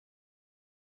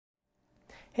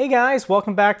Hey guys,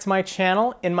 welcome back to my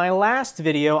channel. In my last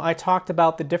video, I talked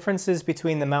about the differences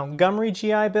between the Montgomery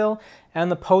GI Bill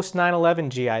and the post 9/11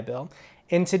 GI Bill.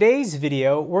 In today's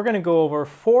video, we're going to go over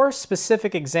 4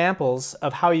 specific examples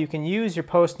of how you can use your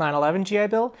post 9/11 GI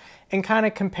Bill and kind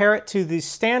of compare it to the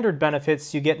standard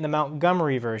benefits you get in the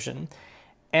Montgomery version.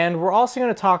 And we're also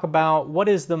going to talk about what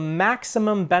is the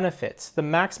maximum benefits, the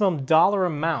maximum dollar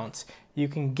amount you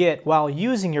can get while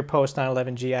using your post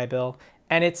 9/11 GI Bill.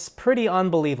 And it's pretty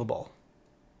unbelievable.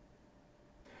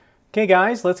 Okay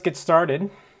guys, let's get started.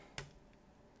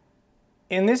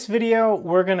 In this video,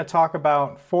 we're going to talk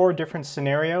about 4 different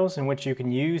scenarios in which you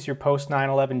can use your post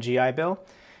 9/11 GI Bill.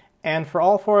 And for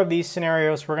all 4 of these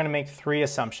scenarios, we're going to make 3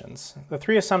 assumptions. The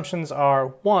 3 assumptions are: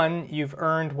 1, you've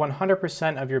earned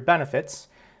 100% of your benefits,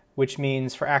 which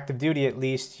means for active duty at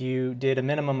least, you did a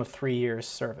minimum of 3 years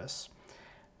service.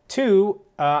 2,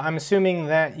 I'm assuming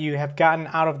that you have gotten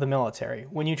out of the military.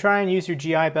 When you try and use your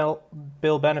GI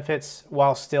Bill benefits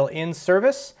while still in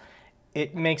service,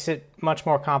 it makes it much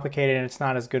more complicated and it's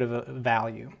not as good of a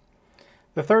value.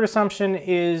 The 3rd assumption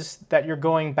is that you're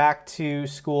going back to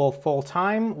school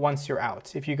full-time once you're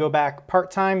out. If you go back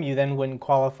part-time, you then wouldn't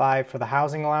qualify for the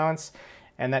housing allowance,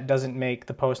 and that doesn't make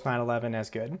the post 9/11 as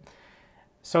good.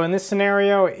 So in this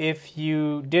scenario, if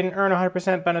you didn't earn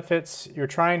 100% benefits, you're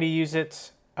trying to use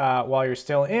it while you're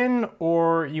still in,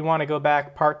 or you want to go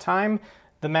back part-time,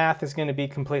 the math is going to be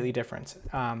completely different.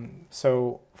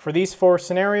 So for these 4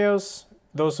 scenarios,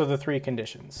 those are the 3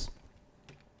 conditions.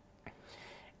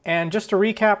 And just to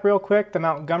recap real quick, the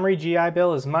Montgomery GI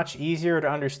Bill is much easier to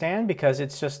understand because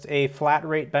it's just a flat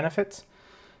rate benefit.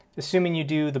 Assuming you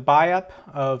do the buy-up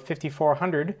of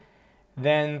 $5,400,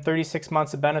 then 36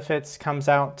 months of benefits comes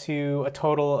out to a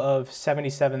total of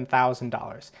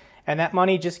 $77,000. And that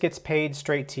money just gets paid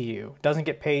straight to you. It doesn't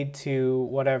get paid to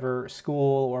whatever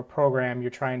school or program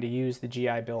you're trying to use the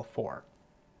GI Bill for.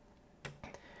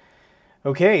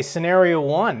 Okay, scenario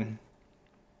 1.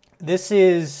 This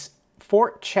is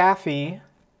Fort Chaffee,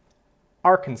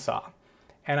 Arkansas.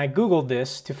 And I Googled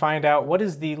this to find out what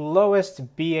is the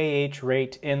lowest BAH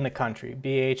rate in the country.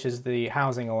 BAH is the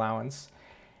housing allowance.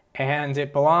 And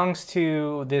it belongs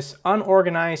to this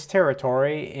unorganized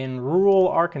territory in rural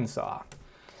Arkansas.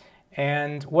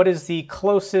 And what is the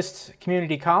closest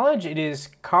community college? It is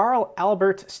Carl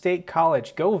Albert State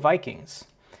College. Go Vikings.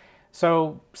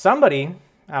 So somebody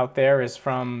out there is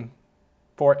from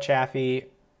Fort Chaffee,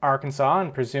 Arkansas,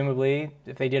 and presumably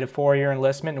if they did a 4-year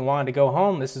enlistment and wanted to go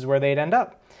home, this is where they'd end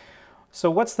up. So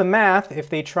what's the math if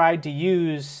they tried to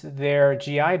use their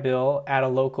GI Bill at a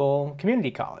local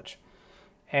community college?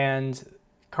 And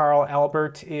Carl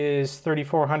Albert is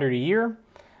 $3,400 a year.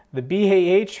 The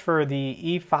BAH for the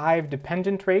E5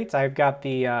 dependent rates, I've got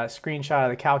the screenshot of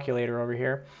the calculator over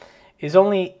here, is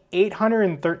only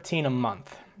 $813 a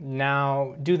month.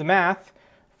 Now, do the math.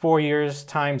 4 years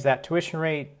times that tuition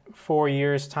rate, 4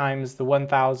 years times the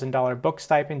 $1,000 book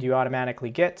stipend you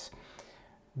automatically get,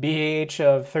 BAH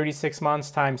of 36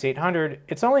 months times 800,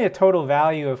 it's only a total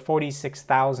value of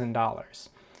 $46,000.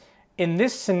 In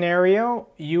this scenario,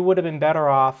 you would have been better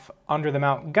off under the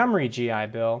Montgomery GI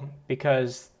Bill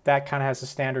because that kind of has a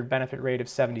standard benefit rate of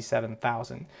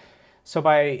 $77,000.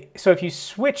 So if you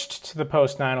switched to the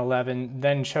post 9/11,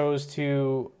 then chose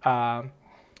to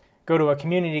go to a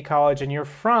community college and you're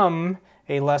from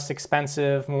a less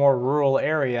expensive, more rural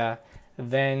area,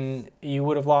 then you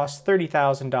would have lost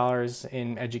 $30,000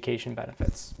 in education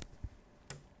benefits.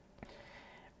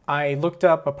 I looked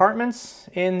up apartments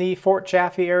in the Fort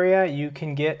Chaffee area. You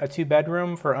can get a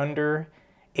 2-bedroom for under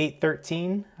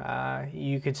 $813.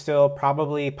 You could still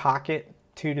probably pocket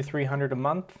 $200 to $300 a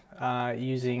month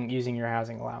using your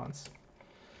housing allowance.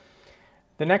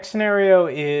 The next scenario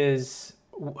is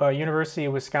University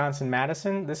of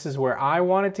Wisconsin-Madison. This is where I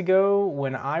wanted to go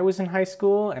when I was in high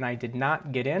school and I did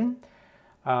not get in.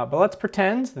 But let's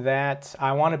pretend that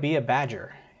I want to be a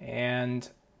Badger, and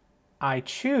I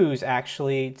choose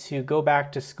actually to go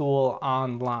back to school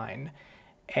online.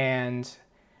 And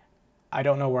I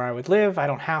don't know where I would live. I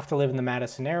don't have to live in the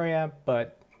Madison area,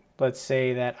 but let's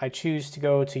say that I choose to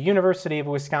go to University of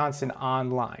Wisconsin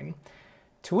online.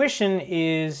 Tuition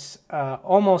is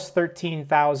almost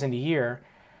 $13,000 a year.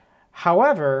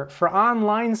 However, for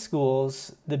online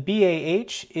schools, the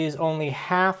BAH is only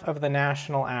half of the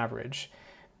national average.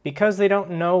 Because they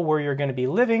don't know where you're going to be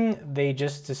living, they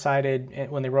just decided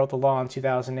when they wrote the law in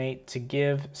 2008 to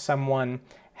give someone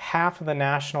half of the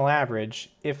national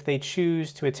average if they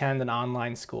choose to attend an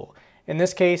online school. In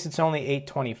this case, it's only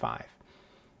 $825.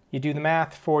 You do the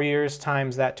math, 4 years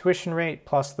times that tuition rate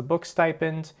plus the book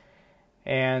stipend,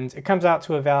 and it comes out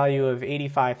to a value of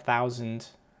 $85,000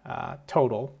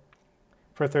 total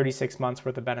for 36 months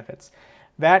worth of benefits.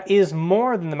 That is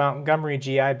more than the Montgomery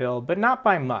GI Bill, but not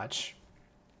by much.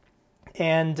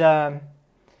 And I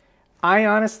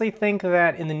honestly think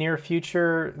that in the near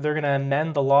future, they're going to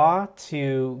amend the law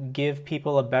to give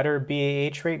people a better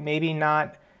BAH rate. Maybe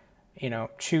not,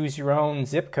 choose your own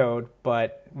zip code,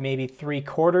 but maybe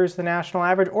 3/4 the national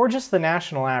average, or just the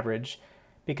national average,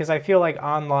 because I feel like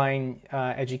online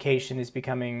education is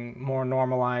becoming more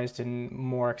normalized and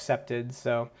more accepted.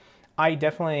 So I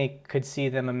definitely could see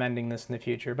them amending this in the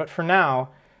future. But for now,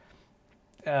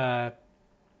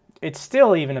 it's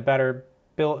still even a better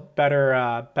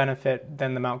benefit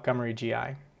than the Montgomery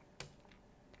GI.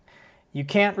 You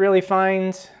can't really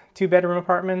find 2-bedroom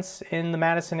apartments in the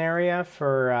Madison area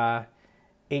for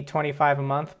 $825 a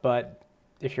month, but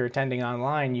if you're attending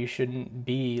online, you shouldn't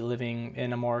be living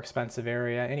in a more expensive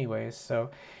area anyways. So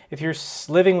if you're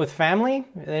living with family,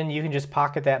 then you can just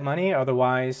pocket that money.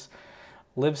 Otherwise,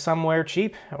 live somewhere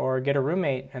cheap or get a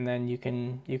roommate, and then you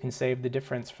can save the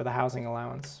difference for the housing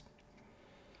allowance.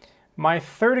 My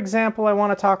third example I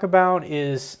want to talk about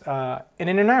is an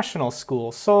international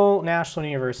school, Seoul National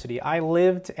University. I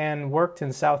lived and worked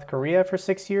in South Korea for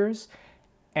 6 years,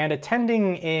 and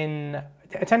attending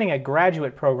a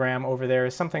graduate program over there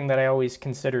is something that I always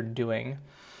considered doing.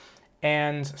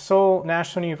 And Seoul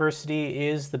National University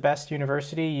is the best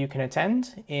university you can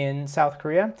attend in South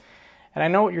Korea. And I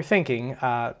know what you're thinking.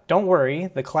 Don't worry,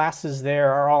 the classes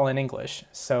there are all in English.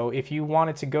 So if you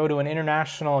wanted to go to an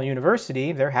international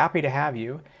university, they're happy to have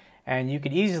you. And you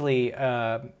could easily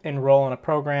enroll in a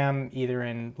program either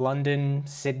in London,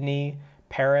 Sydney,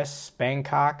 Paris,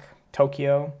 Bangkok,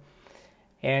 Tokyo,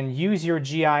 and use your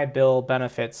GI Bill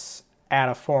benefits at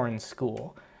a foreign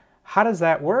school. How does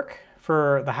that work?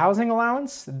 For the housing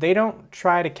allowance, they don't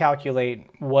try to calculate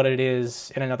what it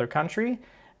is in another country.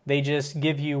 They just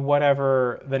give you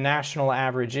whatever the national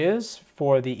average is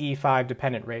for the E5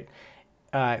 dependent rate.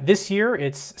 This year,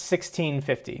 it's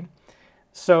 $1,650.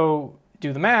 So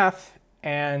do the math,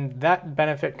 and that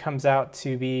benefit comes out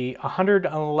to be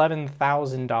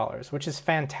 $111,000, which is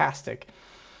fantastic.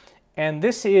 And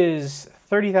this is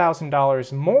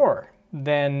 $30,000 more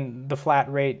than the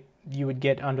flat rate you would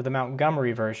get under the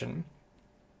Montgomery version.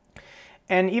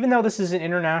 And even though this is an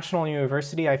international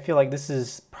university, I feel like this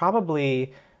is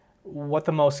probably what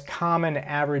the most common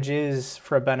average is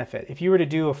for a benefit. If you were to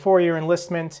do a 4-year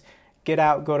enlistment, get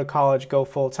out, go to college, go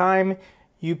full-time,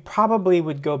 you probably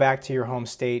would go back to your home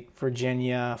state,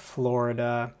 Virginia,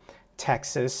 Florida,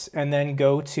 Texas, and then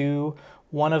go to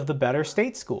one of the better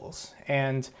state schools.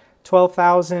 And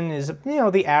 $12,000 is,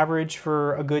 the average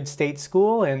for a good state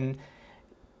school, and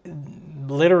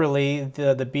literally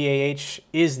the BAH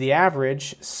is the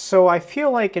average. So I feel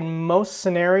like in most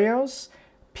scenarios,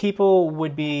 people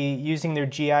would be using their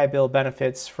GI Bill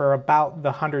benefits for about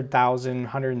the $100,000,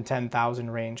 $110,000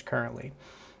 range currently,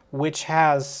 which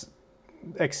has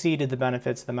exceeded the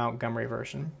benefits of the Montgomery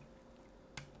version.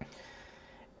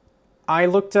 I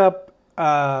looked up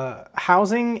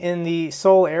housing in the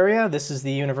Seoul area. This is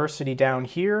the university down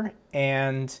here,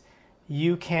 and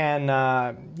you can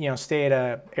stay at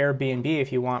a Airbnb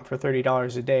if you want for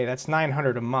 $30 a day. That's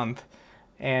 $900 a month.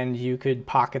 And you could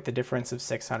pocket the difference of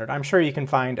 $600. I'm sure you can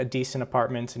find a decent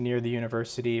apartment near the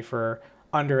university for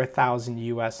under $1,000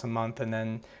 US a month, and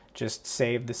then just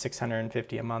save the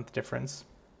 $650 a month difference.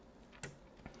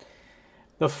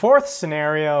 The fourth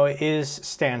scenario is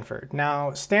Stanford.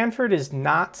 Now, Stanford is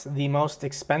not the most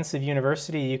expensive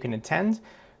university you can attend.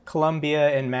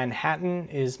 Columbia in Manhattan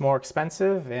is more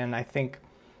expensive, and I think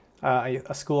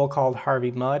a school called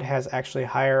Harvey Mudd has actually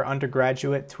higher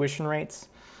undergraduate tuition rates.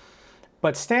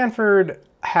 But Stanford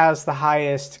has the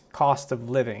highest cost of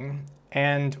living.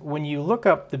 And when you look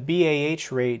up the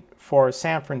BAH rate for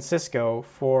San Francisco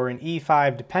for an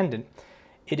E5 dependent,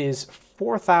 it is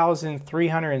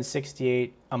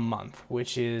 $4,368 a month,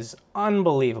 which is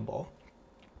unbelievable.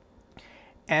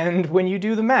 And when you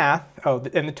do the math,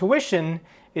 and the tuition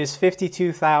is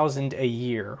 $52,000 a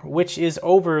year, which is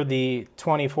over the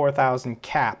 $24,000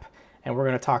 cap. And we're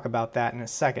going to talk about that in a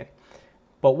second.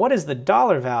 But what is the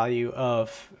dollar value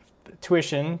of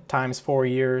tuition times 4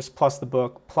 years plus the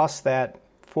book plus that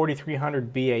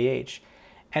 4,300 BAH?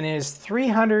 And it is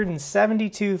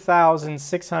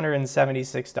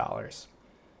 $372,676.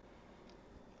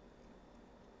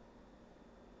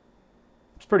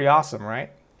 It's pretty awesome,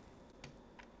 right?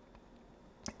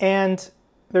 And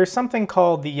there's something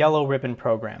called the Yellow Ribbon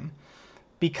Program.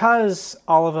 Because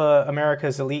all of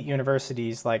America's elite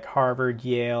universities like Harvard,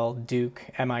 Yale, Duke,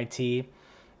 MIT,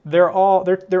 their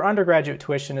undergraduate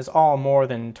tuition is all more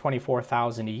than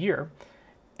 $24,000 a year.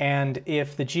 And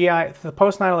if the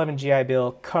post 9/11 GI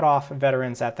Bill cut off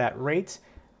veterans at that rate,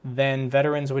 then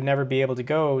veterans would never be able to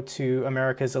go to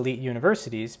America's elite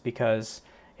universities because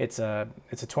it's a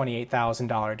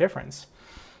 $28,000 difference.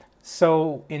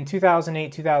 So in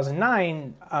 2008,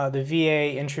 2009, the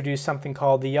VA introduced something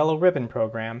called the Yellow Ribbon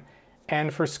Program.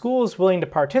 And for schools willing to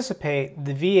participate,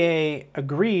 the VA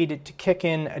agreed to kick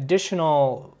in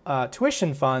additional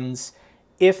tuition funds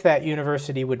if that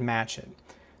university would match it.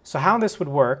 So how this would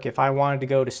work, if I wanted to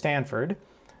go to Stanford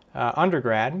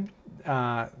undergrad,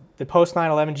 the post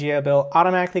 9/11 GI Bill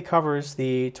automatically covers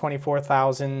the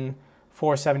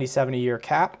 $24,477 a year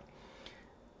cap.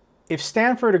 If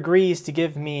Stanford agrees to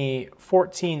give me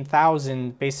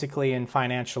 $14,000 basically in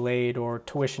financial aid or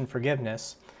tuition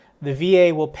forgiveness, the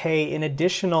VA will pay an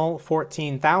additional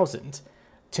 $14,000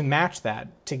 to match that,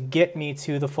 to get me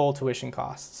to the full tuition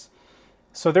costs.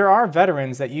 So there are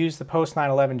veterans that use the post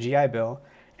 9/11 GI Bill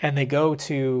and they go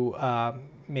to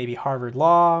maybe Harvard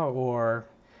Law or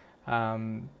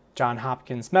Johns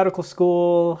Hopkins Medical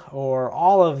School or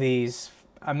all of these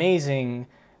amazing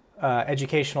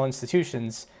educational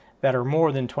institutions that are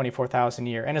more than $24,000 a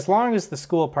year. And as long as the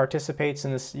school participates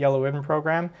in this Yellow Ribbon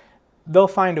Program, they'll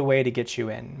find a way to get you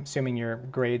in, assuming your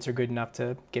grades are good enough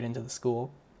to get into the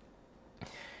school.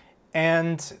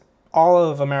 And all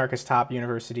of America's top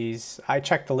universities, I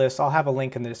checked the list, I'll have a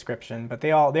link in the description, but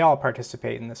they all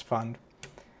participate in this fund.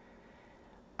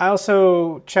 I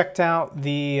also checked out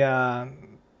the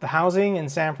housing in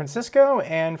San Francisco,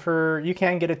 and you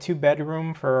can get a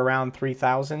 2-bedroom for around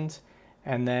 $3,000.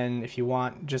 And then if you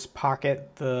want, just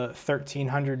pocket the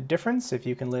 $1,300 difference. If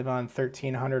you can live on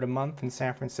 $1,300 a month in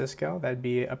San Francisco, that'd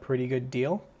be a pretty good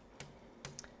deal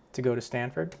to go to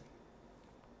Stanford.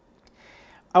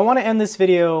 I want to end this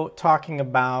video talking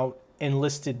about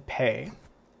enlisted pay.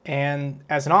 And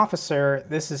as an officer,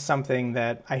 this is something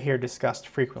that I hear discussed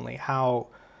frequently, how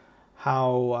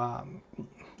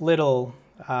little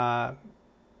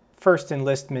first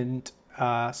enlistment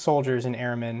soldiers and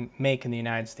airmen make in the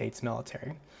United States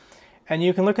military. And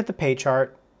you can look at the pay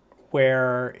chart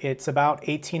where it's about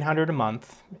 $1,800 a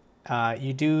month.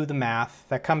 You do the math,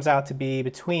 that comes out to be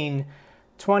between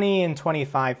 $20,000 and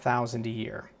 $25,000 a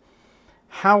year.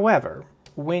 However,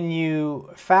 when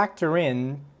you factor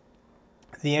in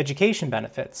the education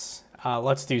benefits,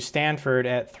 let's do Stanford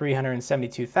at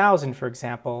 $372,000 for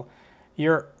example,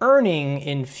 you're earning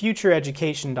in future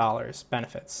education dollars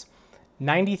benefits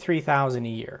 $93,000 a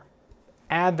year.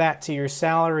 Add that to your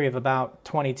salary of about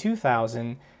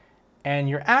 $22,000 and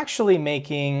you're actually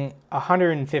making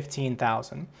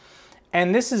 $115,000.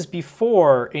 And this is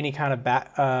before any kind of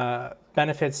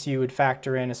benefits you would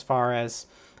factor in as far as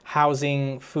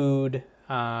housing, food,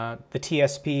 the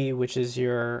TSP, which is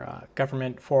your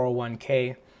government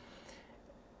 401k.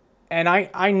 And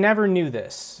I never knew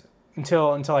this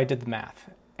until I did the math.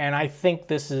 And I think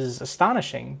this is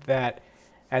astonishing that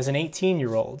as an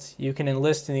 18-year-old, you can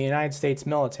enlist in the United States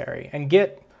military and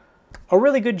get a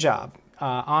really good job,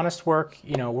 honest work,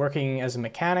 working as a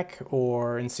mechanic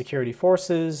or in security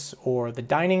forces or the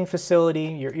dining facility.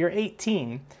 You're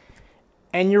 18,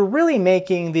 and you're really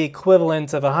making the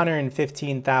equivalent of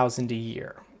 $115,000 a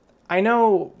year. I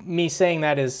know me saying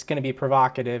that is going to be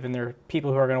provocative, and there are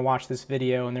people who are going to watch this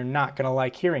video and they're not going to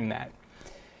like hearing that.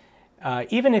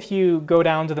 Even if you go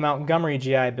down to the Montgomery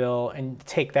GI Bill and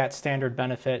take that standard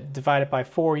benefit, divide it by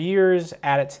 4 years,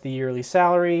 add it to the yearly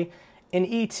salary, an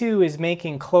E2 is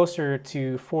making closer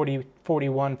to $41,000,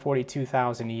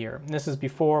 $42,000 a year. And this is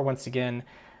before, once again,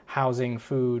 housing,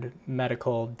 food,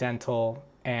 medical, dental,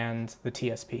 and the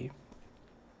TSP.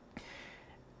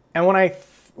 And when I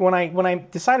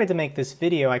decided to make this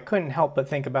video, I couldn't help but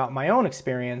think about my own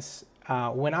experience.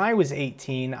 When I was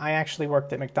 18, I actually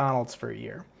worked at McDonald's for a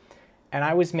year. And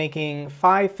I was making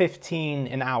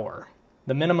 $5.15 an hour,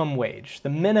 the minimum wage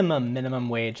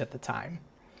at the time.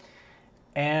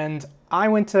 And I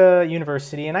went to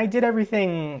university and I did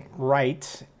everything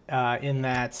right in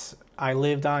that I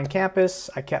lived on campus,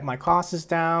 I kept my classes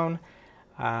down,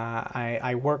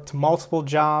 I worked multiple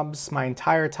jobs my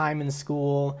entire time in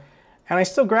school, and I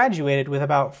still graduated with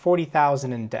about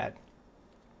 $40,000 in debt.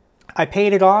 I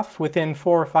paid it off within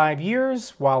 4 or 5 years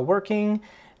while working.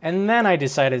 And then I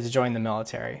decided to join the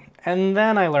military. And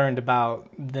then I learned about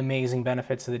the amazing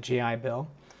benefits of the GI Bill.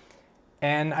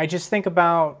 And I just think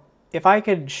about, if I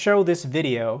could show this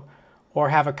video or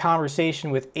have a conversation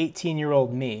with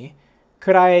 18-year-old me,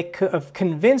 could I have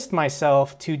convinced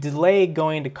myself to delay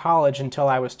going to college until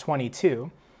I was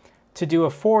 22, to do a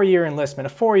 4-year enlistment,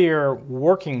 a 4-year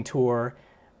working tour,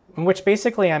 in which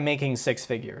basically I'm making 6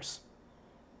 figures.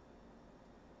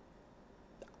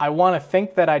 I want to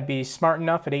think that I'd be smart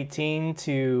enough at 18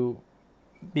 to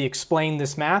be explained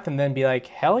this math and then be like,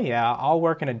 hell yeah, I'll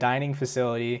work in a dining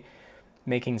facility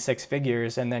making 6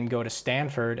 figures and then go to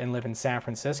Stanford and live in San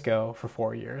Francisco for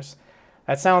 4 years.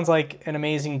 That sounds like an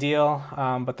amazing deal,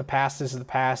 but the past is the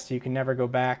past. You can never go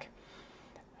back.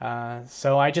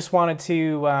 So I just wanted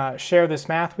to share this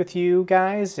math with you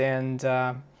guys, and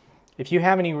if you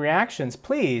have any reactions,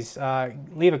 please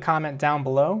leave a comment down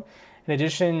below. In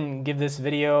addition, give this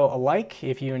video a like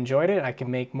if you enjoyed it. I can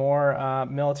make more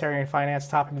military and finance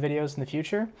topic videos in the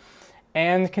future.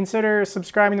 And consider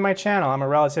subscribing to my channel. I'm a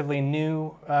relatively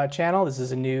new channel. This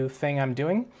is a new thing I'm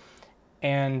doing.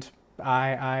 And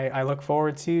I look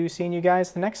forward to seeing you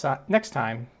guys the next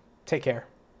time. Take care.